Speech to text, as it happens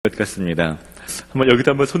같습니다.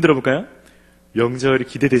 여기도 한번 손 들어볼까요? 명절이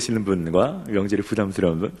기대되시는 분과 명절이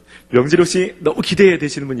부담스러운 분. 명절 혹시 너무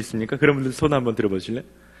기대되시는 분 있습니까? 그런 분들 손 한번 들어보실래요?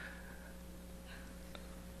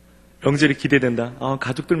 명절이 기대된다.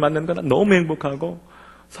 가족들 만나는 거나 너무 행복하고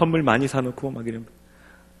선물 많이 사놓고 막 이런.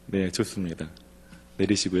 네, 좋습니다.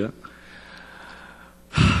 내리시고요.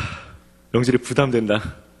 명절이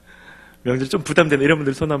부담된다. 명절이 좀 부담된다. 이런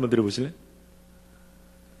분들 손 한번 들어보실래요?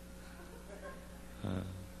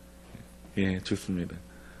 예, 좋습니다.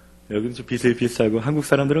 여기는 좀 비슷하고 한국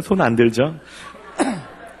사람들은 손 안 들죠?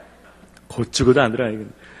 곧 죽어도 안 들어요.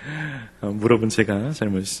 물어본 제가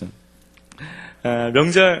잘못이죠.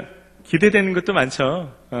 명절 기대되는 것도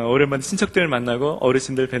많죠. 오랜만에 친척들 만나고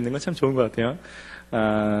어르신들 뵙는 건 참 좋은 것 같아요.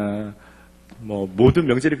 모든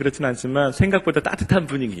명절이 그렇지는 않지만 생각보다 따뜻한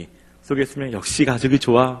분위기 속에 있으면 역시 가족이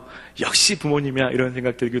좋아, 역시 부모님이야, 이런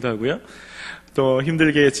생각 들기도 하고요. 또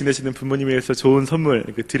힘들게 지내시는 부모님에 의해서 좋은 선물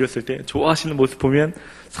드렸을 때 좋아하시는 모습 보면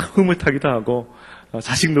흐뭇하기도 하고,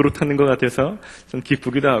 자식 노릇하는 것 같아서 좀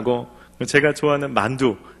기쁘기도 하고, 제가 좋아하는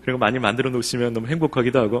만두 그리고 많이 만들어 놓으시면 너무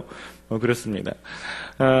행복하기도 하고 그렇습니다.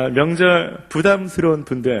 명절 부담스러운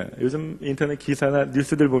분들, 요즘 인터넷 기사나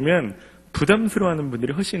뉴스들 보면 부담스러워하는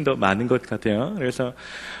분들이 훨씬 더 많은 것 같아요. 그래서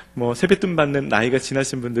세뱃돈 받는 나이가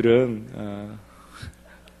지나신 분들은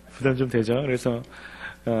부담 좀 되죠. 그래서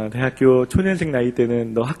대학교 초년생 나이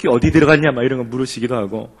때는 너 학교 어디 들어갔냐 막 이런 거 물으시기도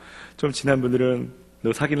하고, 좀 지난 분들은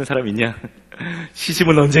너 사귀는 사람 있냐,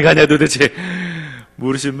 시집은 언제 가냐 도대체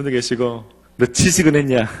물으시는 분도 계시고, 너 취직은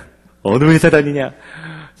했냐, 어느 회사 다니냐.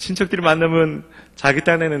 친척들이 만나면 자기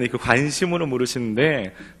딴에는 그 관심으로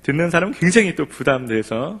물으시는데 듣는 사람은 굉장히 또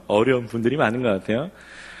부담돼서 어려운 분들이 많은 것 같아요.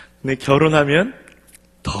 근데 결혼하면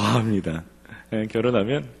더 합니다.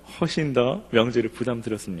 결혼하면 훨씬 더 명절이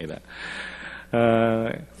부담스럽습니다.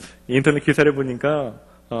 인터넷 기사를 보니까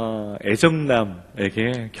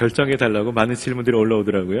애정남에게 결정해달라고 많은 질문들이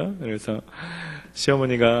올라오더라고요. 그래서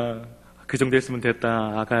시어머니가 그 정도 했으면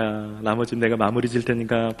됐다, 아가야, 나머지는 내가 마무리 질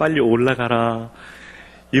테니까 빨리 올라가라,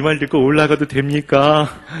 이 말 듣고 올라가도 됩니까?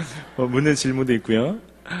 묻는 질문도 있고요.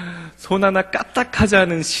 손 하나 까딱하지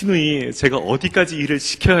않은 시누이, 제가 어디까지 일을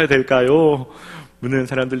시켜야 될까요? 묻는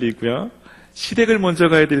사람들도 있고요. 시댁을 먼저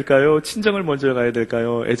가야 될까요? 친정을 먼저 가야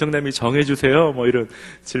될까요? 애정남이 정해주세요. 이런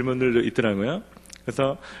질문들도 있더라고요.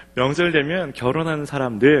 그래서 명절 되면 결혼하는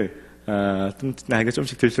사람들, 좀 나이가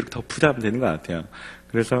좀씩 들수록 더 부담되는 것 같아요.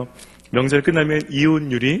 그래서 명절 끝나면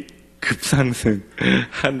이혼율이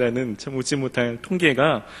급상승한다는 참 웃지 못할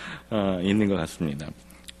통계가 있는 것 같습니다.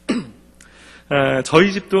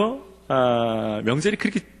 저희 집도 명절이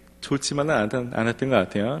그렇게 좋지만은 않았던 것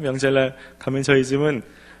같아요. 명절날 가면 저희 집은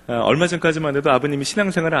얼마 전까지만 해도 아버님이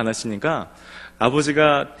신앙생활을 안 하시니까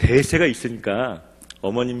아버지가 대세가 있으니까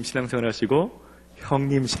어머님 신앙생활 하시고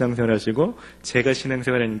형님 신앙생활 하시고 제가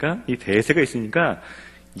신앙생활 하니까 이 대세가 있으니까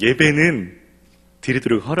예배는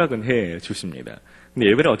드리도록 허락은 해 주십니다. 근데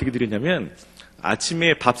예배를 어떻게 드리냐면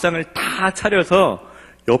아침에 밥상을 다 차려서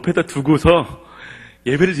옆에다 두고서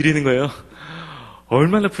예배를 드리는 거예요.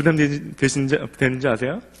 얼마나 부담되는지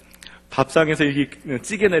아세요? 밥상에서 이게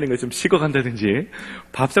찌개 내린 거 좀 식어간다든지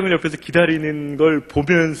밥상을 옆에서 기다리는 걸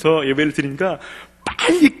보면서 예배를 드리니까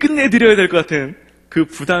빨리 끝내드려야 될 것 같은 그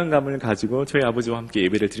부담감을 가지고 저희 아버지와 함께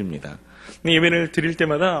예배를 드립니다. 근데 예배를 드릴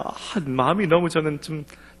때마다 마음이 너무 저는 좀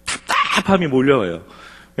답답함이 몰려와요.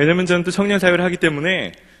 왜냐면 저는 또 청년 사회를 하기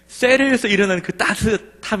때문에 세례에서 일어나는 그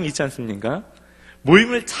따뜻함이 있지 않습니까?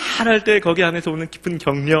 모임을 잘할 때 거기 안에서 오는 깊은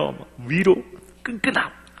격려, 위로, 끈끈함,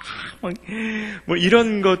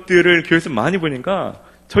 이런 것들을 교회에서 많이 보니까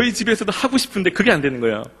저희 집에서도 하고 싶은데 그게 안 되는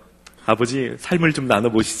거예요. 아버지, 삶을 좀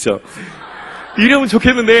나눠보시죠. 이러면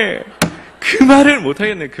좋겠는데 그 말을 못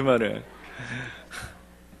하겠네. 그 말을.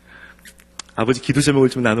 아버지 기도 제목을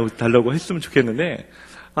좀 나눠달라고 했으면 좋겠는데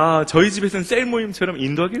저희 집에서는 셀 모임처럼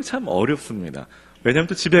인도하기가 참 어렵습니다. 왜냐하면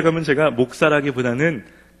또 집에 가면 제가 목사라기보다는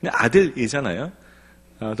그냥 아들이잖아요.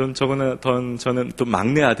 저는 또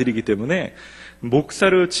막내 아들이기 때문에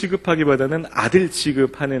목사로 취급하기보다는 아들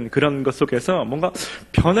취급하는 그런 것 속에서 뭔가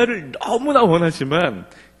변화를 너무나 원하지만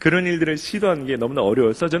그런 일들을 시도하는 게 너무나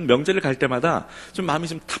어려워서 저는 명절을 갈 때마다 좀 마음이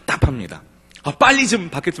좀 답답합니다. 빨리 좀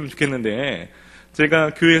바뀌었으면 좋겠는데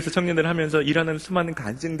제가 교회에서 청년들 하면서 일하는 수많은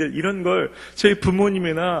간증들, 이런 걸 저희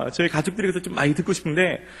부모님이나 저희 가족들에게서 좀 많이 듣고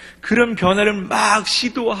싶은데 그런 변화를 막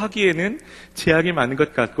시도하기에는 제약이 많은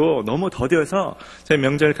것 같고 너무 더뎌서 저희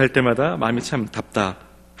명절 갈 때마다 마음이 참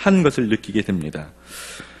답답한 것을 느끼게 됩니다.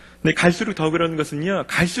 근데 갈수록 더 그런 것은요,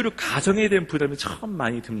 갈수록 가정에 대한 부담이 참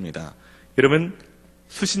많이 듭니다. 여러분,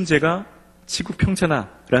 수신제가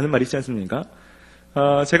치국평천하라는 말이 있지 않습니까?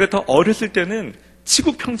 제가 더 어렸을 때는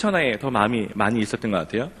치국 평천하에 더 마음이 많이 있었던 것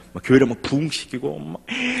같아요. 교회를 부흥시키고,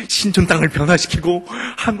 신촌 땅을 변화시키고,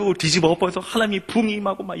 한국을 뒤집어 엎어서 하나님이 부흥이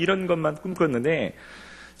임하고 이런 것만 꿈꿨는데,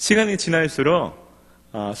 시간이 지날수록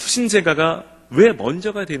수신제가가 왜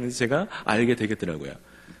먼저가 되는지 제가 알게 되겠더라고요.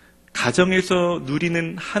 가정에서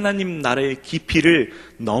누리는 하나님 나라의 깊이를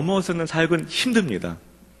넘어서는 사역은 힘듭니다.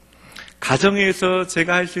 가정에서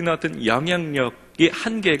제가 할 수 있는 어떤 영향력의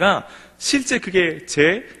한계가 실제 그게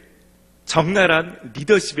제 적나라한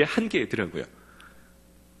리더십의 한계더라고요.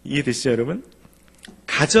 이해되시죠, 여러분?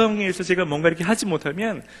 가정에서 제가 뭔가 이렇게 하지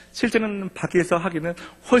못하면 실제는 밖에서 하기는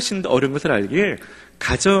훨씬 더 어려운 것을 알기에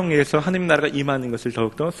가정에서 하나님 나라가 임하는 것을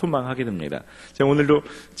더욱더 소망하게 됩니다. 제가 오늘도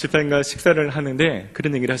집사님과 식사를 하는데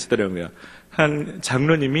그런 얘기를 하시더라고요. 한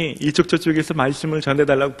장로님이 이쪽 저쪽에서 말씀을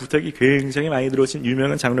전해달라고 부탁이 굉장히 많이 들어오신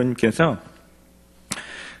유명한 장로님께서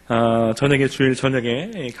주일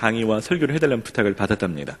저녁에 강의와 설교를 해달라는 부탁을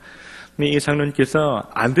받았답니다. 근데 이 장로님께서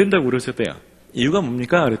안 된다고 그러셨대요. 이유가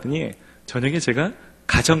뭡니까? 그랬더니 저녁에 제가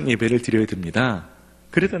가정 예배를 드려야 됩니다.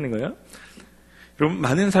 그랬다는 거예요. 여러분,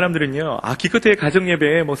 많은 사람들은요, 기껏해 가정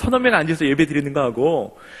예배에 서너 명 앉아서 예배 드리는 거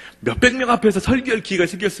하고 몇백 명 앞에서 설교할 기회가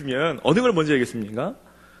생겼으면 어느 걸 먼저 하겠습니까?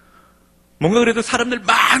 뭔가 그래도 사람들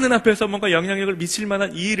많은 앞에서 뭔가 영향력을 미칠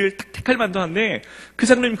만한 이 일을 딱 택할 만도 한데 그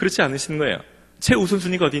장로님 그렇지 않으시는 거예요.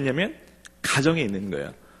 최우선순위가 어디 있냐면 가정에 있는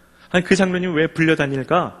거예요. 아니, 그 장로님 왜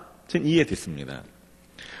불려다닐까? 전 이해됐습니다.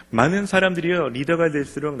 많은 사람들이요, 리더가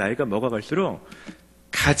될수록 나이가 먹어갈수록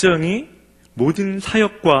가정이 모든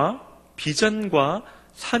사역과 비전과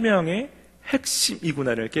사명의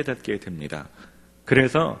핵심이구나를 깨닫게 됩니다.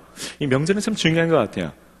 그래서 이 명절은 참 중요한 것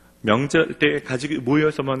같아요. 명절 때 가족이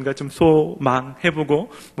모여서 뭔가 좀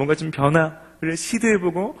소망해보고 뭔가 좀 변화를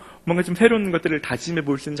시도해보고 뭔가 좀 새로운 것들을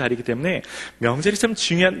다짐해볼 수 있는 자리이기 때문에 명절이 참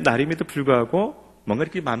중요한 날임에도 불구하고 뭔가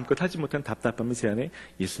이렇게 마음껏 하지 못한 답답함이 제 안에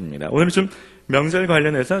있습니다. 오늘은 좀 명절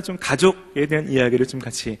관련해서 좀 가족에 대한 이야기를 좀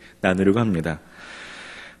같이 나누려고 합니다.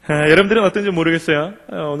 여러분들은 어떤지 모르겠어요.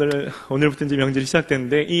 오늘부터 이제 명절이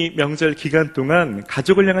시작되는데 이 명절 기간 동안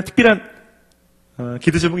가족을 향한 특별한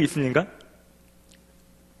기도 제목이 있습니까?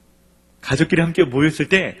 가족끼리 함께 모였을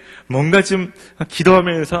때 뭔가 좀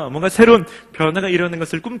기도하면서 뭔가 새로운 변화가 일어나는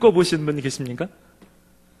것을 꿈꿔보시는 분이 계십니까?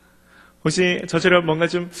 혹시 저처럼 뭔가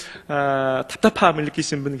좀 답답함을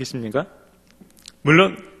느끼시는 분 계십니까?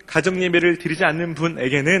 물론 가정 예배를 드리지 않는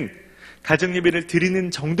분에게는 가정 예배를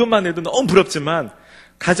드리는 정도만 해도 너무 부럽지만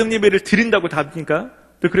가정 예배를 드린다고 답니까?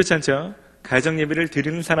 또 그렇지 않죠. 가정 예배를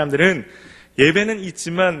드리는 사람들은 예배는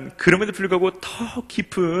있지만 그럼에도 불구하고 더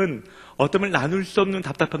깊은 어떤 나눌 수 없는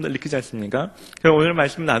답답함을 느끼지 않습니까? 그래서 오늘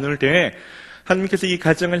말씀 나눌 때 하나님께서 이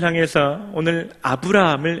가정을 향해서 오늘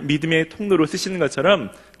아브라함을 믿음의 통로로 쓰시는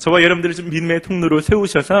것처럼 저와 여러분들을 좀 믿음의 통로로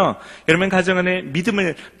세우셔서 여러분 가정 안에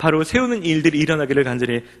믿음을 바로 세우는 일들이 일어나기를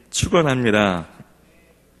간절히 축원합니다.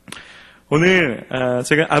 오늘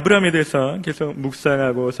제가 아브라함에 대해서 계속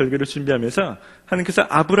묵상하고 설교를 준비하면서 하나님께서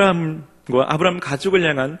아브라함과 아브라함 가족을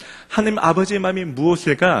향한 하나님 아버지의 마음이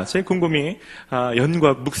무엇일까 제 곰곰이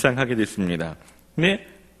연구하고 묵상하게 됐습니다. 근데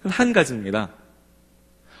한 가지입니다.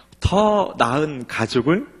 더 나은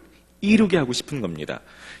가족을 이루게 하고 싶은 겁니다.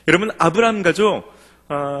 여러분, 아브라함 가족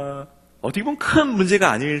어떻게 보면 큰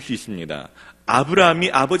문제가 아닐 수 있습니다.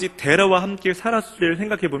 아브라함이 아버지 데라와 함께 살았을 때를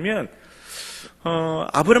생각해보면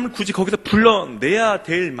아브라함을 굳이 거기서 불러내야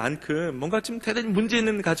될 만큼 뭔가 좀 대단히 문제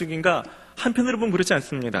있는 가족인가? 한편으로 보면 그렇지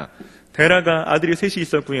않습니다. 데라가 아들이 셋이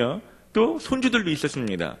있었고요. 또 손주들도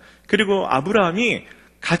있었습니다. 그리고 아브라함이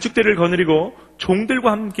가축대를 거느리고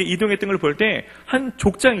종들과 함께 이동했던 걸 볼 때 한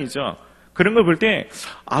족장이죠. 그런 걸 볼 때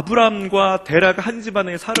아브라함과 데라가 한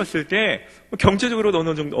집안에 살았을 때 경제적으로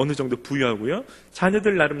어느 정도 부유하고요.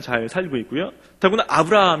 자녀들 나름 잘 살고 있고요. 더구나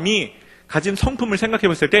아브라함이 가진 성품을 생각해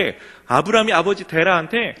봤을 때 아브라함이 아버지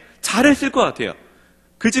데라한테 잘했을 것 같아요.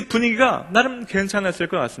 그 집 분위기가 나름 괜찮았을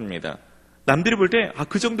것 같습니다. 남들이 볼 때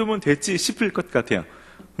그 정도면 됐지 싶을 것 같아요.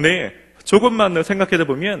 근데 조금만 더 생각해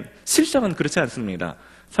보면 실상은 그렇지 않습니다.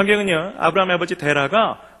 성경은요, 아브라함의 아버지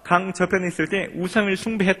데라가 강 저편에 있을 때 우상을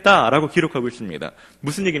숭배했다라고 기록하고 있습니다.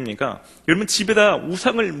 무슨 얘기입니까? 여러분, 집에다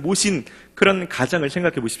우상을 모신 그런 가정을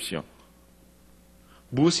생각해 보십시오.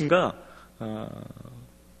 무엇인가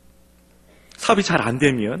사업이 잘 안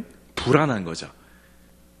되면 불안한 거죠.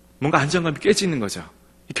 뭔가 안정감이 깨지는 거죠.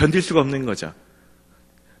 견딜 수가 없는 거죠.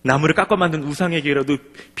 나무를 깎아 만든 우상에게라도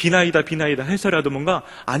비나이다 해서라도 뭔가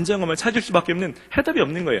안정감을 찾을 수밖에 없는 해답이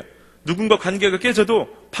없는 거예요. 누군가 관계가 깨져도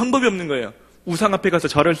방법이 없는 거예요. 우상 앞에 가서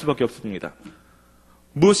절할 수밖에 없습니다.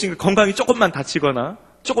 무엇인가 건강이 조금만 다치거나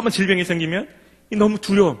조금만 질병이 생기면 너무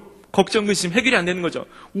두려움, 걱정, 근심 해결이 안 되는 거죠.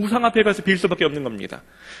 우상 앞에 가서 빌 수밖에 없는 겁니다.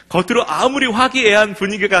 겉으로 아무리 화기애애한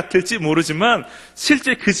분위기가 같을지 모르지만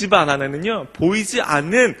실제 그 집안 안에는요, 보이지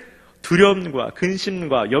않는 두려움과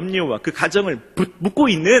근심과 염려와 그 가정을 묻고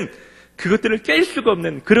있는 그것들을 깰 수가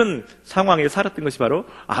없는 그런 상황에 살았던 것이 바로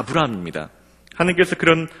아브라함입니다. 하나님께서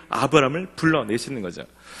그런 아브라함을 불러내시는 거죠.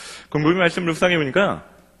 공부의 말씀을 묵상해 보니까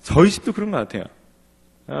저희 집도 그런 것 같아요.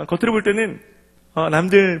 겉으로 볼 때는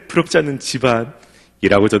남들 부럽지 않는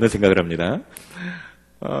집안이라고 저는 생각을 합니다.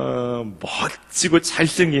 멋지고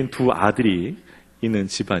잘생긴 두 아들이 있는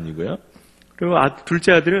집안이고요. 그리고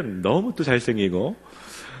둘째 아들은 너무 또 잘생기고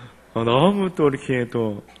너무 또 이렇게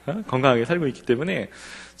또 건강하게 살고 있기 때문에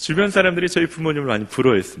주변 사람들이 저희 부모님을 많이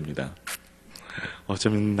부러워했습니다.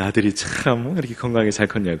 어쩌면 아들이 참 이렇게 건강하게 잘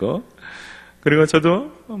컸냐고. 그리고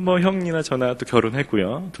저도 뭐 형이나 저나 또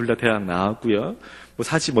결혼했고요. 둘 다 대학 나왔고요. 뭐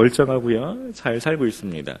사지 멀쩡하고요. 잘 살고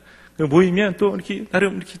있습니다. 모이면 또 이렇게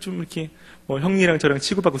나름 이렇게 좀 이렇게 뭐 형이랑 저랑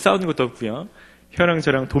치고받고 싸우는 것도 없고요. 형이랑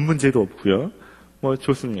저랑 돈 문제도 없고요. 뭐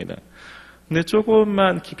좋습니다. 근데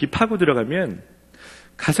조금만 깊이 파고 들어가면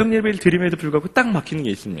가정 예배를 드림에도 불구하고 딱 막히는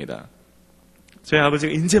게 있습니다. 저희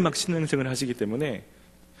아버지가 이제 막 신앙생활을 하시기 때문에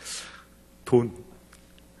돈.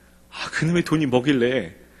 그놈의 돈이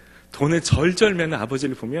뭐길래 돈에 절절매는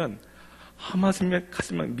아버지를 보면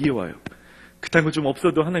가슴이 막 미워요. 그딴 거 좀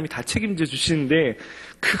없어도 하나님이 다 책임져 주시는데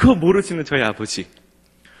그거 모르시는 저희 아버지.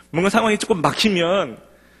 뭔가 상황이 조금 막히면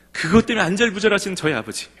그것 때문에 안절부절하시는 저희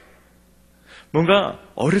아버지. 뭔가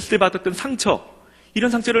어렸을 때 받았던 상처, 이런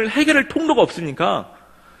상처를 해결할 통로가 없으니까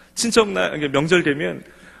친척나 명절 되면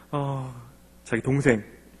자기 동생,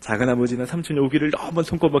 작은아버지나 삼촌이 오기를 너무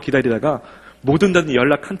손꼽아 기다리다가 못 온다는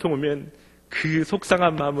연락 한 통 오면 그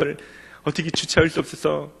속상한 마음을 어떻게 주체할 수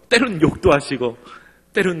없어서 때론 욕도 하시고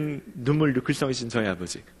때론 눈물도 글썽이신 저희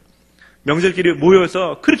아버지. 명절끼리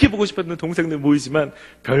모여서 그렇게 보고 싶었던 동생들 모이지만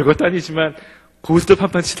별것도 아니지만 고스톱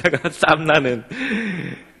한판 치다가 쌈나는,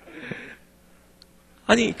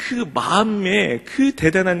 아니 그 마음에 그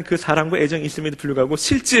대단한 그 사랑과 애정이 있음에도 불구하고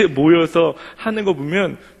실제 모여서 하는 거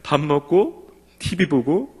보면 밥 먹고 TV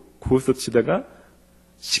보고 고스톱 치다가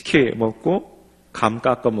식혜 먹고 감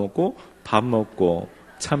깎아 먹고 밥 먹고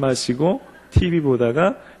차 마시고 TV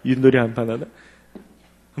보다가 윷놀이 한판 하다.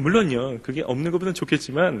 물론요, 그게 없는 것보다는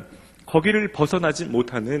좋겠지만 거기를 벗어나지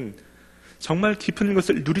못하는, 정말 깊은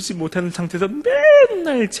것을 누리지 못하는 상태에서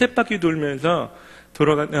맨날 쳇바퀴 돌면서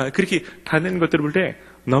그렇게 가는 것들을 볼 때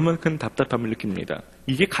너무 큰 답답함을 느낍니다.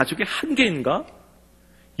 이게 가족의 한계인가?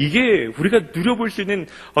 이게 우리가 누려볼 수 있는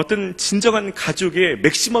어떤 진정한 가족의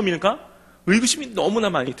맥시멈일까? 의구심이 너무나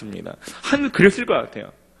많이 듭니다. 하나님은 그랬을 것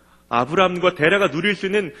같아요. 아브라함과 데라가 누릴 수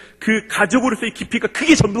있는 그 가족으로서의 깊이가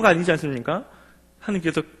그게 전부가 아니지 않습니까?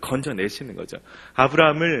 하나님께서 건져내시는 거죠.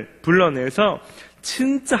 아브라함을 불러내서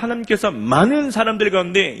진짜 하나님께서 많은 사람들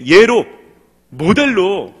가운데 예로,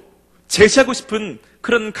 모델로 제시하고 싶은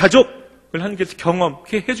그런 가족을 하나님께서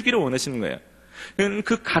경험해 주기를 원하시는 거예요.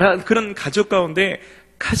 그런 가족 가운데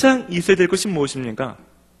가장 있어야 될 것이 무엇입니까?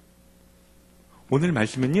 오늘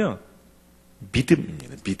말씀은요,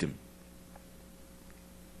 믿음입니다. 믿음.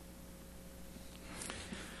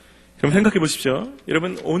 그럼 생각해 보십시오.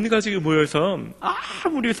 여러분, 온 가족이 모여서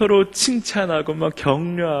아무리 서로 칭찬하고 막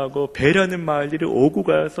격려하고 배려하는 말들이 오고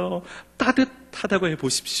가서 따뜻하다고 해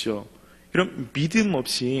보십시오. 여러분, 믿음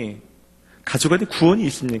없이 가족 안에 구원이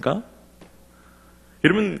있습니까?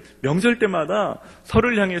 여러분, 명절 때마다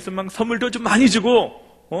서로를 향해서 막 선물도 좀 많이 주고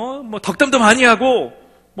뭐 덕담도 많이 하고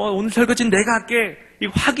뭐 오늘 설거지는 내가 할게, 이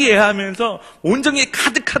화기애애하면서 온정이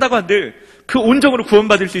가득하다고 한들 그 온정으로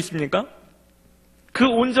구원받을 수 있습니까? 그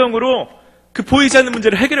온정으로 그 보이지 않는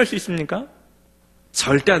문제를 해결할 수 있습니까?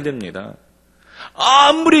 절대 안 됩니다.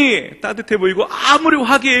 아무리 따뜻해 보이고 아무리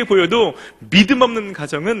화기애애 보여도 믿음 없는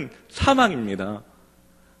가정은 사망입니다.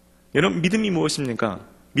 여러분, 믿음이 무엇입니까?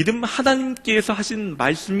 믿음은 하나님께서 하신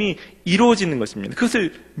말씀이 이루어지는 것입니다.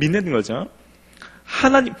 그것을 믿는 거죠.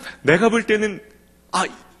 하나님, 내가 볼 때는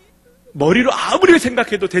머리로 아무리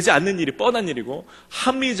생각해도 되지 않는 일이 뻔한 일이고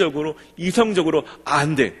합리적으로 이성적으로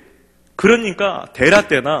안 돼. 그러니까 데라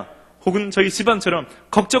때나 혹은 저희 집안처럼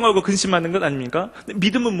걱정하고 근심하는 것 아닙니까?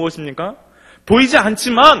 믿음은 무엇입니까? 보이지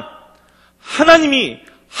않지만 하나님이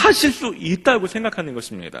하실 수 있다고 생각하는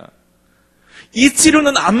것입니다. 이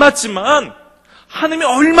치료는 안 맞지만 하나님이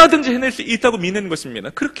얼마든지 해낼 수 있다고 믿는 것입니다.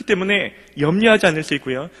 그렇기 때문에 염려하지 않을 수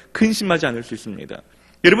있고요, 근심하지 않을 수 있습니다.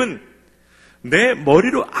 여러분, 내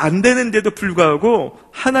머리로 안 되는데도 불구하고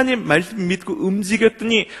하나님 말씀 믿고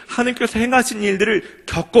움직였더니 하나님께서 행하신 일들을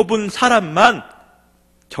겪어본 사람만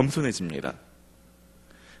겸손해집니다.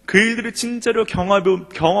 그 일들을 진짜로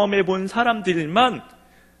경험해 본 사람들만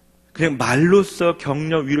그냥 말로써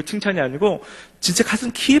격려, 위로, 칭찬이 아니고 진짜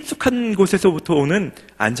가슴 깊숙한 곳에서부터 오는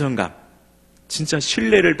안정감, 진짜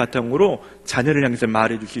신뢰를 바탕으로 자녀를 향해서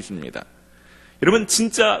말해줄 수 있습니다. 여러분,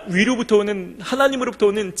 진짜 위로부터 오는, 하나님으로부터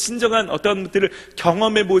오는 진정한 어떤 것들을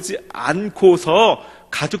경험해보지 않고서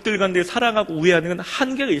가족들 간에 사랑하고 우애하는 건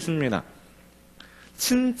한계가 있습니다.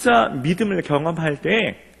 진짜 믿음을 경험할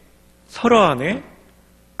때 서로 안에,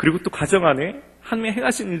 그리고 또 가정 안에 하나님의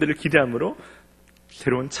행하신 일들을 기대함으로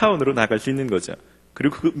새로운 차원으로 나갈 수 있는 거죠.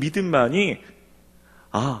 그리고 그 믿음만이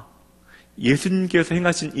예수님께서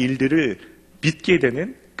행하신 일들을 믿게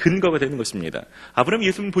되는 근거가 되는 것입니다. 아브라함이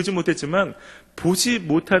예수님을 보지 못했지만 보지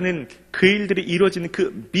못하는 그 일들이 이루어지는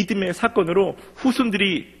그 믿음의 사건으로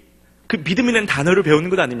후손들이 그 믿음이라는 단어를 배우는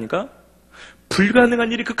것 아닙니까?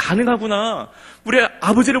 불가능한 일이 가능하구나. 우리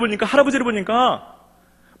아버지를 보니까, 할아버지를 보니까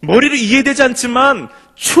머리로 이해되지 않지만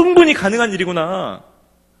충분히 가능한 일이구나.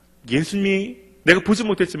 예수님이 내가 보지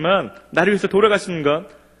못했지만 나를 위해서 돌아가시는 것,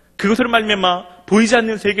 그것으로 말미암아 보이지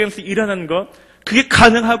않는 세계에서 일어나는 것, 그게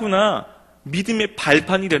가능하구나. 믿음의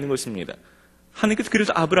발판이 되는 것입니다. 하나님께서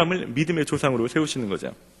그래서 아브라함을 믿음의 조상으로 세우시는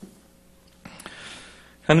거죠.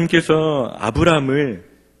 하나님께서 아브라함을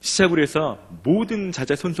시작으로 해서 모든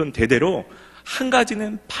자자손손 대대로 한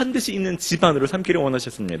가지는 반드시 있는 집안으로 삼기를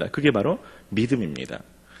원하셨습니다. 그게 바로 믿음입니다.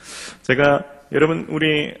 제가 여러분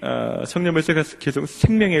우리 청년부에서 계속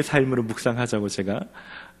생명의 삶으로 묵상하자고 제가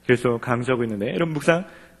계속 강조하고 있는데, 여러분 묵상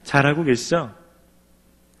잘하고 계시죠?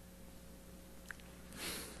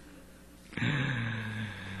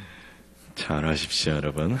 잘하십시오,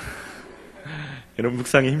 여러분. 여러분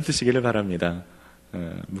묵상에 힘쓰시기를 바랍니다.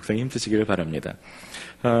 묵상에 힘쓰시기를 바랍니다.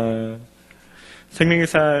 생명의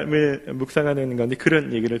삶을 묵상하는 건데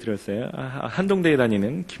그런 얘기를 들었어요. 한동대에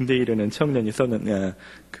다니는 김대일이라는 청년이 써는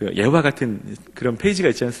그 예와 같은 그런 페이지가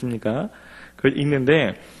있지 않습니까? 그걸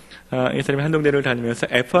읽는데 이 사람이 한동대를 다니면서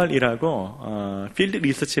FR이라고 필드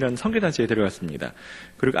리서치라는 선교단체에 들어갔습니다.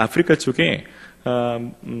 그리고 아프리카 쪽에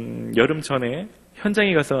여름 전에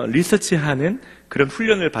현장에 가서 리서치하는 그런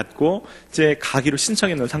훈련을 받고 이제 가기로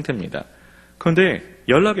신청해 놓은 상태입니다. 그런데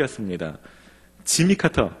연락이 왔습니다. 지미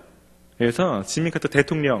카터에서, 지미 카터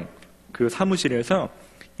대통령 그 사무실에서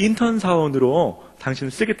인턴 사원으로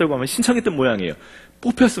당신을 쓰겠다고 하면 신청했던 모양이에요.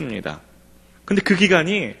 뽑혔습니다. 근데 그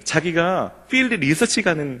기간이 자기가 필드 리서치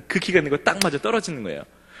가는 그 기간과 딱 맞아 떨어지는 거예요.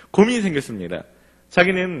 고민이 생겼습니다.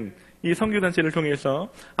 자기는 이 선교단체를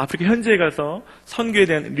통해서 아프리카 현지에 가서 선교에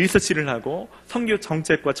대한 리서치를 하고 선교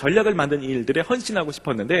정책과 전략을 만드는 일들에 헌신하고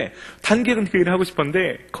싶었는데, 단계는 그 일을 하고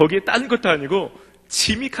싶었는데 거기에 딴 것도 아니고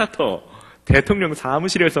지미 카터 대통령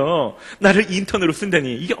사무실에서 나를 인턴으로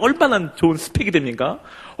쓴다니, 이게 얼마나 좋은 스펙이 됩니까?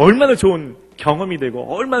 얼마나 좋은 경험이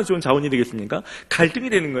되고 얼마나 좋은 자원이 되겠습니까? 갈등이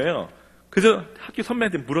되는 거예요. 그래서 학교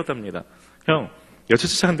선배한테 물었답니다. 형,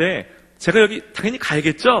 여차저차한데 제가 여기 당연히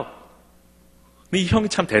가야겠죠? 근데 이 형이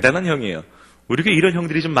참 대단한 형이에요. 우리가 이런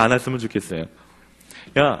형들이 좀 많았으면 좋겠어요.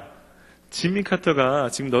 야, 지미 카터가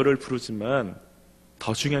지금 너를 부르지만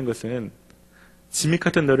더 중요한 것은 지미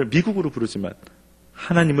카터는 너를 미국으로 부르지만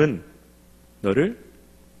하나님은 너를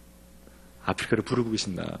아프리카로 부르고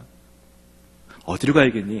계신다. 어디로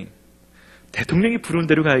가야겠니? 대통령이 부르는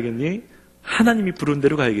대로 가야겠니? 하나님이 부르는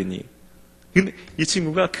대로 가야겠니? 근데 이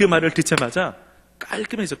친구가 그 말을 듣자마자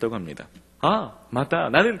깔끔해졌다고 합니다. 아, 맞다.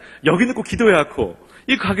 나는 여기는 꼭 기도해야 하고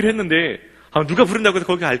이거 가기로 했는데 누가 부른다고 해서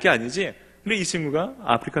거기 갈 게 아니지. 근데 이 친구가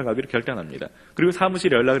아프리카 가기로 결단합니다. 그리고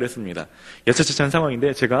사무실에 연락을 했습니다. 여차저차한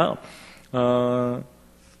상황인데 제가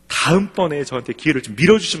다음번에 저한테 기회를 좀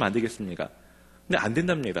밀어주시면 안 되겠습니까? 근데 안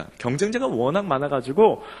된답니다. 경쟁자가 워낙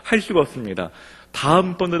많아가지고 할 수가 없습니다.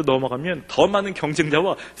 다음번으로 넘어가면 더 많은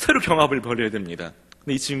경쟁자와 새로 경합을 벌여야 됩니다.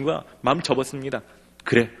 근데 이 친구가 마음 접었습니다.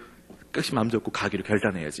 그래, 끝이 마음 접고 가기로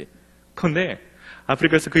결단해야지. 그런데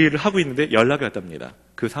아프리카에서 그 일을 하고 있는데 연락이 왔답니다.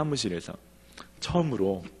 그 사무실에서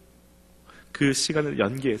처음으로 그 시간을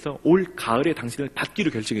연기해서 올 가을에 당신을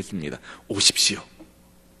받기로 결정했습니다. 오십시오.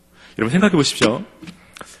 여러분 생각해 보십시오.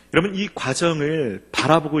 여러분 이 과정을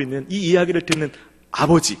바라보고 있는, 이 이야기를 듣는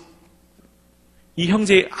아버지, 이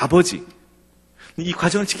형제의 아버지, 이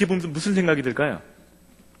과정을 지켜보면서 무슨 생각이 들까요?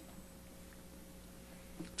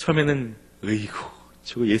 처음에는 어이구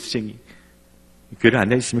저거 예수쟁이, 교회를 안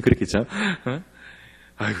다니시면 그랬겠죠.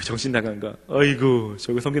 아이고 정신 나간가. 아이고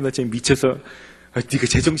저거 성경단체 미쳐서 네가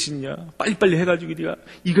제정신이냐, 빨리빨리 해가지고 네가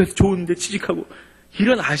이거 좋은데 취직하고,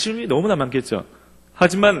 이런 아쉬움이 너무나 많겠죠.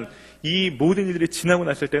 하지만 이 모든 일들이 지나고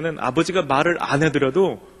났을 때는 아버지가 말을 안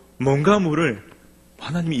하더라도 뭔가 모를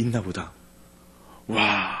하나님이 있나 보다.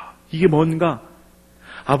 와, 이게 뭔가.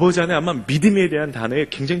 아버지 안에 아마 믿음에 대한 단어에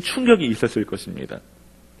굉장히 충격이 있었을 것입니다.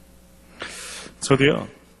 저도요,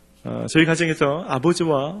 저희 가정에서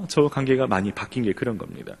아버지와 저 관계가 많이 바뀐 게 그런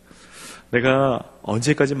겁니다. 내가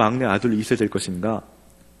언제까지 막내 아들로 있어야 될 것인가?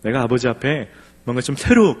 내가 아버지 앞에 뭔가 좀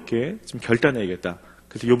새롭게 좀 결단해야겠다.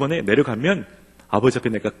 그래서 요번에 내려가면 아버지 앞에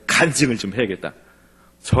내가 간증을 좀 해야겠다.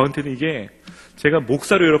 저한테는 이게 제가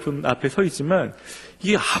목사로 여러분 앞에 서 있지만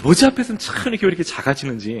이게 아버지 앞에서는 참 이렇게 왜 이렇게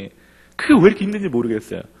작아지는지 그게 왜 이렇게 힘든지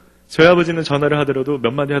모르겠어요. 저희 아버지는 전화를 하더라도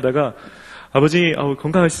몇 마디 하다가 아버지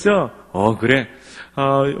건강하시죠? 그래.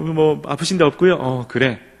 뭐 아프신 데 없고요?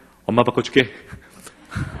 그래. 엄마 바꿔줄게.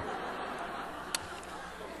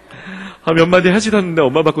 몇 마디 하시던데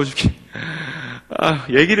엄마 바꿔줄게.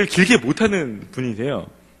 얘기를 길게 못하는 분이세요.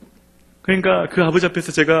 그러니까 그 아버지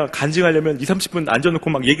앞에서 제가 간증하려면 20, 30분 앉아놓고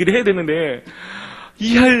막 얘기를 해야 되는데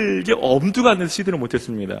이해할 게 엄두가 안 나서 시도를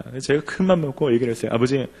못했습니다. 제가 큰 맘 먹고 얘기를 했어요.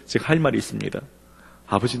 아버지, 제가 할 말이 있습니다.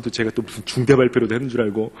 아버지는 또 제가 또 무슨 중대 발표로도 하는 줄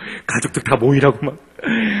알고 가족들 다 모이라고 막.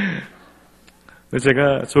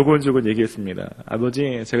 제가 조곤조곤 얘기했습니다.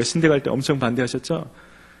 아버지, 제가 신대 갈 때 엄청 반대하셨죠?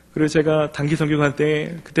 그리고 제가 단기 선교 갈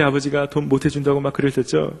때 그때 아버지가 돈 못 해준다고 막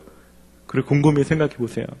그랬었죠? 그리고 곰곰이 생각해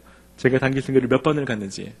보세요. 제가 단기 선교를 몇 번을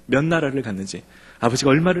갔는지, 몇 나라를 갔는지, 아버지가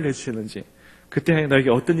얼마를 해주셨는지, 그때 나에게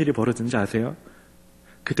어떤 일이 벌어졌는지 아세요?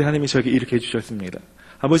 그때 하나님이 저에게 이렇게 해주셨습니다.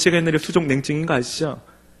 아버지가 옛날에 수족 냉증인 거 아시죠?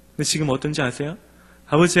 근데 지금 어떤지 아세요?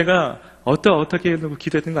 아버지 제가 어떻게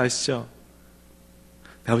기도했던 거 아시죠?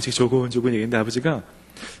 아버지가 조곤조곤 얘기했는데 아버지가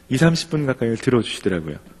 20, 30분 가까이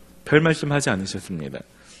들어주시더라고요. 별 말씀 하지 않으셨습니다.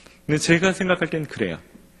 근데 제가 생각할 땐 그래요.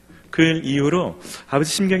 그 이후로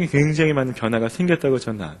아버지 심경에 굉장히 많은 변화가 생겼다고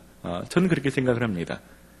저는 그렇게 생각을 합니다.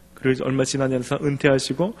 그리고 얼마 지나지 않아서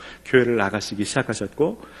은퇴하시고 교회를 나가시기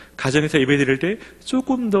시작하셨고 가정에서 예배 드릴 때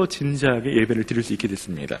조금 더 진지하게 예배를 드릴 수 있게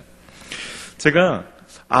됐습니다. 제가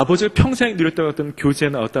아버지가 평생 누렸던 어떤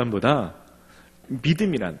교제나 어떠함보다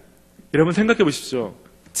믿음이란, 여러분 생각해 보십시오.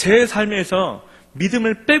 제 삶에서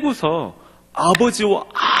믿음을 빼고서 아버지와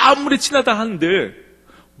아무리 친하다 한들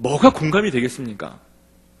뭐가 공감이 되겠습니까?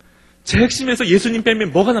 제 핵심에서 예수님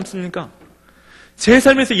빼면 뭐가 남습니까? 제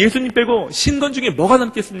삶에서 예수님 빼고 신건 중에 뭐가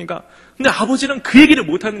남겠습니까? 근데 아버지랑 그 얘기를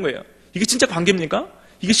못하는 거예요. 이게 진짜 관계입니까?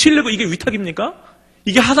 이게 신뢰고 이게 위탁입니까?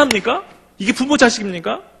 이게 하나입니까? 이게 부모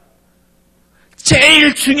자식입니까?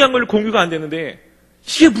 제일 중요한 걸 공유가 안 되는데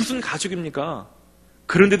이게 무슨 가족입니까?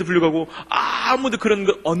 그런데도 불구하고 아무도 그런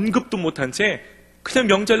거 언급도 못한 채 그냥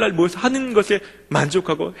명절날 모여서 하는 것에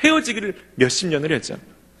만족하고 헤어지기를 몇십 년을 했죠.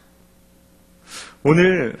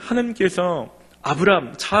 오늘 하나님께서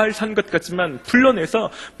아브라함 잘 산 것 같지만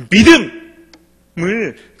불러내서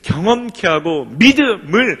믿음을 경험케 하고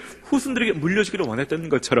믿음을 후손들에게 물려주기를 원했던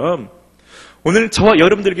것처럼 오늘 저와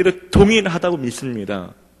여러분들에게도 동일하다고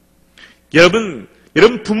믿습니다. 여러분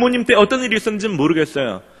부모님 때 어떤 일이 있었는지는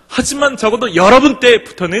모르겠어요. 하지만 적어도 여러분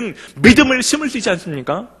때부터는 믿음을 심을 수 있지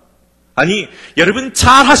않습니까? 아니, 여러분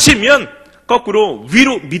잘 하시면 거꾸로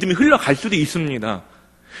위로 믿음이 흘러갈 수도 있습니다.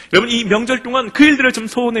 여러분 이 명절 동안 그 일들을 좀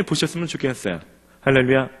소원해 보셨으면 좋겠어요.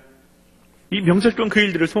 할렐루야. 이 명절 동안 그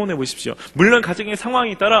일들을 소원해 보십시오. 물론 가정의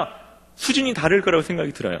상황에 따라 수준이 다를 거라고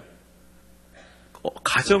생각이 들어요.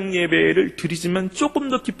 가정 예배를 드리지만 조금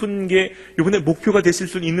더 깊은 게 이번에 목표가 되실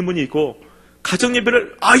수 있는 분이 있고, 가정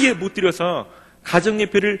예배를 아예 못 드려서 가정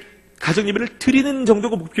예배를 드리는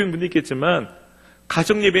정도가 목표인 분도 있겠지만,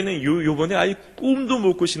 가정 예배는 요번에 아예 꿈도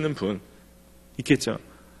못 꾸시는 분 있겠죠.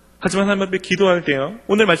 하지만 하나님 앞에 기도할 때요,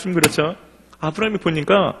 오늘 말씀 그렇죠? 아브라함이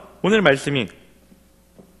보니까 오늘 말씀이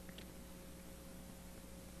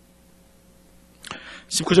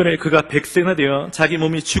 19절에 그가 백세나 되어 자기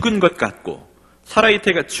몸이 죽은 것 같고 사라의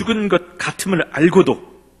태가 죽은 것 같음을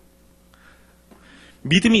알고도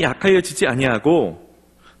믿음이 약하여지지 아니하고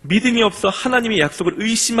믿음이 없어 하나님의 약속을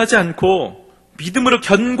의심하지 않고 믿음으로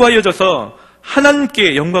견고하여져서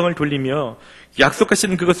하나님께 영광을 돌리며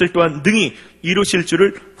약속하신 그것을 또한 능히 이루실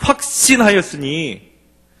줄을 확신하였으니.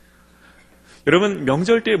 여러분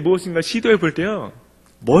명절 때 무엇인가 시도해 볼 때요,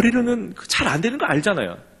 머리로는 잘 안 되는 거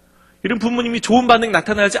알잖아요. 이런 부모님이 좋은 반응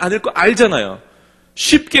나타나지 않을 거 알잖아요.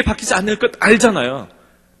 쉽게 바뀌지 않을 것 알잖아요.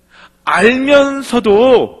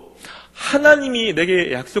 알면서도 하나님이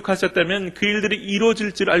내게 약속하셨다면 그 일들이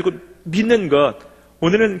이루어질 줄 알고 믿는 것,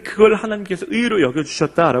 오늘은 그걸 하나님께서 의로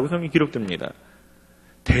여겨주셨다라고 성경에 기록됩니다.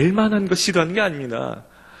 될 만한 것 시도하는 게 아닙니다.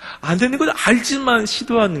 안 되는 것 알지만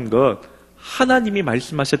시도하는 것, 하나님이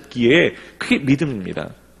말씀하셨기에 그게 믿음입니다.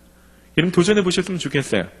 여러분 도전해 보셨으면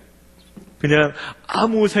좋겠어요. 그냥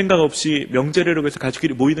아무 생각 없이 명절이라고 해서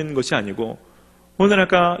가족끼리 모이는 것이 아니고, 오늘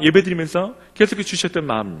아까 예배 드리면서 계속해 주셨던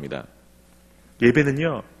마음입니다.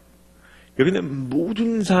 예배는요, 여기는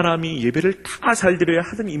모든 사람이 예배를 다 잘 드려야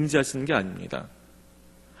하나님 임재하시는 게 아닙니다.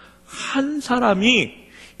 한 사람이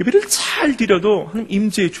예배를 잘 드려도 하나님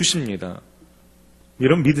임재해 주십니다.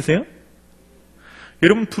 여러분 믿으세요?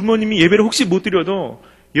 여러분 부모님이 예배를 혹시 못 드려도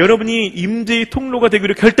여러분이 임재의 통로가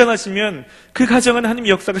되기로 결단하시면 그 가정은 하나님의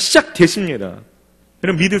역사가 시작되십니다.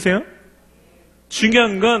 여러분 믿으세요?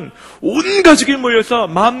 중요한 건 온 가족이 모여서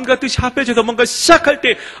마음과 뜻이 합해져서 뭔가 시작할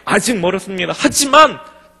때 아직 멀었습니다. 하지만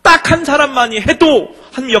딱 한 사람만이 해도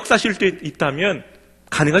하나님 역사하실 때 있다면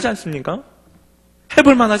가능하지 않습니까?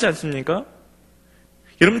 해볼 만하지 않습니까?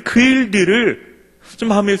 여러분 그 일들을 좀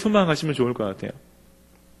마음에 소망하시면 좋을 것 같아요.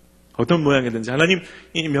 어떤 모양이든지 하나님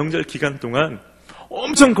이 명절 기간 동안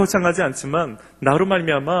엄청 거창하지 않지만 나로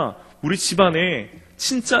말미암아 우리 집안에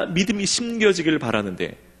진짜 믿음이 심겨지기를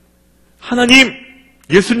바라는데 하나님,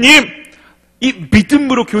 예수님 이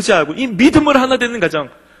믿음으로 교제하고 이 믿음으로 하나 되는 가정,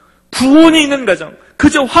 구원이 있는 가정,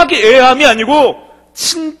 그저 화기애애함이 아니고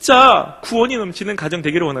진짜 구원이 넘치는 가정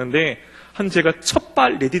되기를 원하는데 한 제가 첫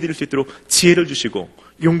발 내디딜 수 있도록 지혜를 주시고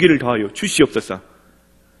용기를 더하여 주시옵소서.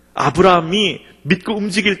 아브라함이 믿고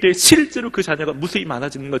움직일 때 실제로 그 자녀가 무수히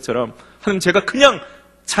많아지는 것처럼 하나님 제가 그냥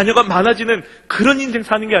자녀가 많아지는 그런 인생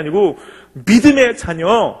사는 게 아니고 믿음의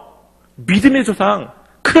자녀, 믿음의 조상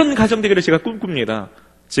그런 가정 되기를 제가 꿈꿉니다.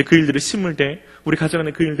 제 그 일들을 심을 때 우리 가정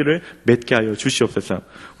안에 그 일들을 맺게 하여 주시옵소서.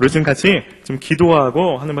 우리 지금 같이 좀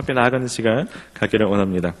기도하고 하나님 앞에 나아가는 시간 갖기를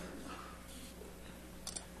원합니다.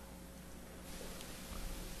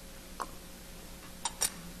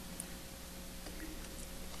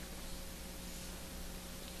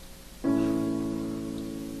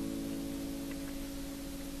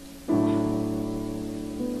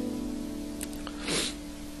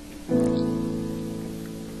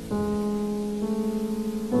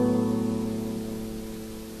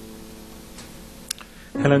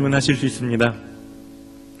 하나님은 하실 수 있습니다.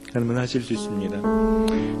 하나님은 하실 수 있습니다.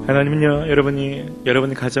 하나님은요,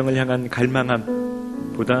 여러분의 가정을 향한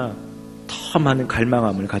갈망함보다 더 많은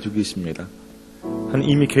갈망함을 가지고 계십니다. 하나님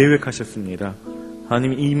이미 계획하셨습니다.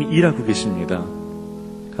 하나님 이미 일하고 계십니다.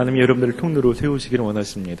 하나님 여러분들을 통로로 세우시기를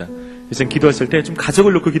원하십니다. 이제 기도하실 때 좀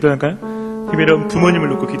가족을 놓고 기도할까요? 여러분 부모님을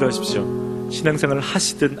놓고 기도하십시오. 신앙생활을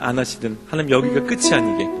하시든 안 하시든 하나님 여기가 끝이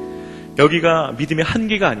아니게, 여기가 믿음의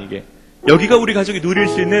한계가 아니게, 여기가 우리 가족이 누릴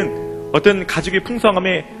수 있는 어떤 가족의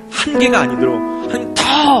풍성함의 한계가 아니도록 하나님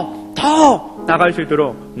더 나갈 수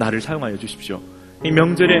있도록 나를 사용하여 주십시오. 이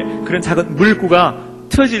명절에 그런 작은 물구가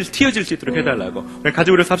튀어질 수 있도록 해달라고. 우리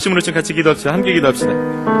가족으로 합심으로 좀 같이 기도합시다. 함께 기도합시다.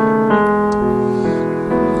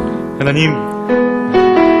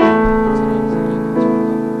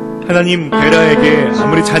 하나님 베라에게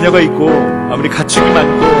아무리 자녀가 있고 아무리 가축이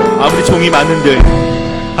많고 아무리 종이 많은들,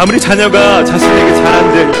 아무리 자녀가 자신에게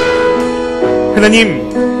잘한들, 하나님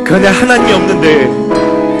그 안에 하나님이 없는데,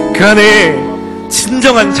 그 안에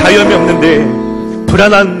진정한 자유함이 없는데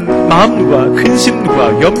불안한 마음과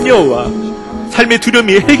근심과 염려와 삶의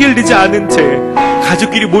두려움이 해결되지 않은 채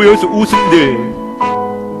가족끼리 모여서 웃음들,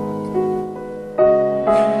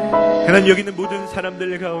 하나님 여기 있는 모든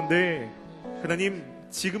사람들 가운데 하나님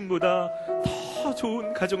지금보다 더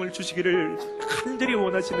좋은 가정을 주시기를 간절히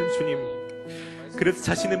원하시는 주님, 그래서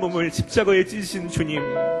자신의 몸을 십자가에 찢으신 주님,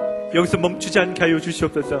 여기서 멈추지 않게 하여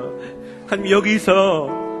주시옵소서. 하나님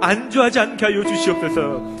여기서 안주하지 않게 하여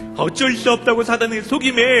주시옵소서. 어쩔 수 없다고 사단의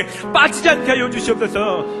속임에 빠지지 않게 하여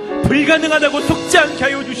주시옵소서. 불가능하다고 속지 않게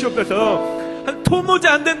하여 주시옵소서. 도무지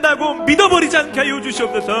안 된다고 믿어버리지 않게 하여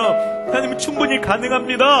주시옵소서. 하나님은 충분히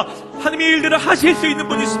가능합니다. 하나님의 일들을 하실 수 있는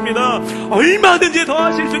분이십니다. 얼마든지 더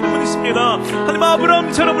하실 수 있는 분이십니다. 하나님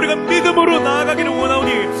아브라함처럼 우리가 믿음으로 나아가기를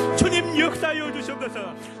원하오니 주님 역사하여 주시옵소서.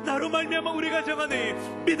 나로 말미암아 우리 가정 안에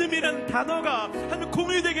믿음이란 단어가 하나님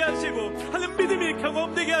공유되게 하시고, 하나님 믿음이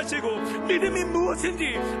경험되게 하시고, 믿음이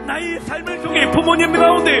무엇인지 나의 삶을 통해 부모님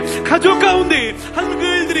가운데, 가족 가운데 하나님 그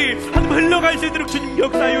일들이 하나님 흘러갈 수 있도록 주님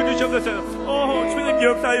역사하여 주시옵소서. 주님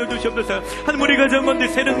역사하여 주시옵소서. 하나님 우리 가정 가운데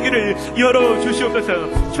새로운 길을 열어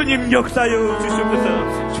주시옵소서. 주님 역사하여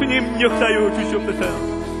주시옵소서. 주님 역사하여 주시옵소서.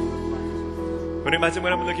 우리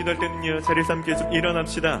마지막으로 한번 더 기도할 때는요, 자리에서 함께 좀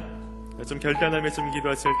일어납시다. 좀 결단하며 좀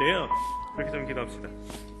기도하실 때요, 그렇게 좀 기도합시다.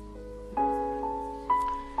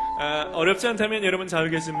 어렵지 않다면 여러분 좌우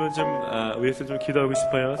계신 분 좀 위에서 좀 기도하고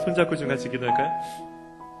싶어요. 손잡고 좀 같이 기도할까요?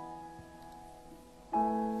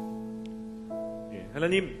 예,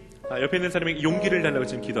 하나님 옆에 있는 사람에게 용기를 달라고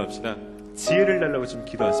지금 기도합시다. 지혜를 달라고 지금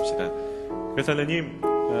기도하십시다. 그래서 하나님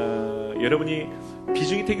여러분이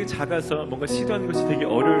비중이 되게 작아서 뭔가 시도하는 것이 되게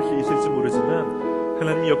어려울 수 있을지 모르지만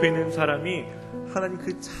하나님 옆에 있는 사람이 하나님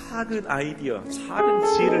그 작은 아이디어, 작은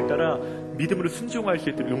지혜를 따라 믿음으로 순종할 수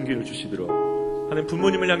있도록 용기를 주시도록. 하나님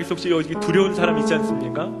부모님을 향해서 혹시 여기 두려운 사람 있지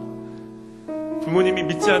않습니까? 부모님이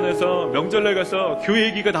믿지 않아서 명절날 가서 교회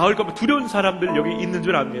얘기가 나올까 봐 두려운 사람들 여기 있는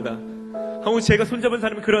줄 압니다. 하고 제가 손잡은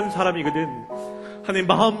사람이 그런 사람이거든. 하나님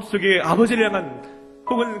마음속에 아버지를 향한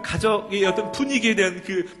혹은 가족의 어떤 분위기에 대한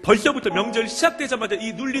그 벌써부터 명절 시작되자마자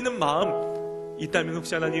이 눌리는 마음 있다면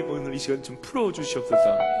혹시 하나님 오늘 이 시간 좀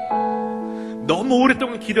풀어주시옵소서. 너무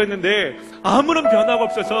오랫동안 기도했는데 아무런 변화가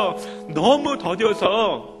없어서 너무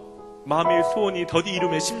더뎌서 마음의 소원이 더디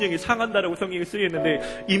이루면 심령이 상한다라고 성경에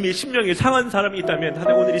쓰여있는데 이미 심령이 상한 사람이 있다면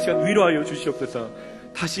하나님 오늘 이 시간 위로하여 주시옵소서.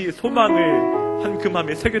 다시 소망을 한 그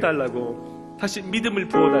마음에 새겨달라고, 다시 믿음을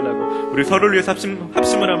부어달라고, 우리 서로를 위해서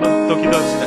합심을 한번 더 기도합시다.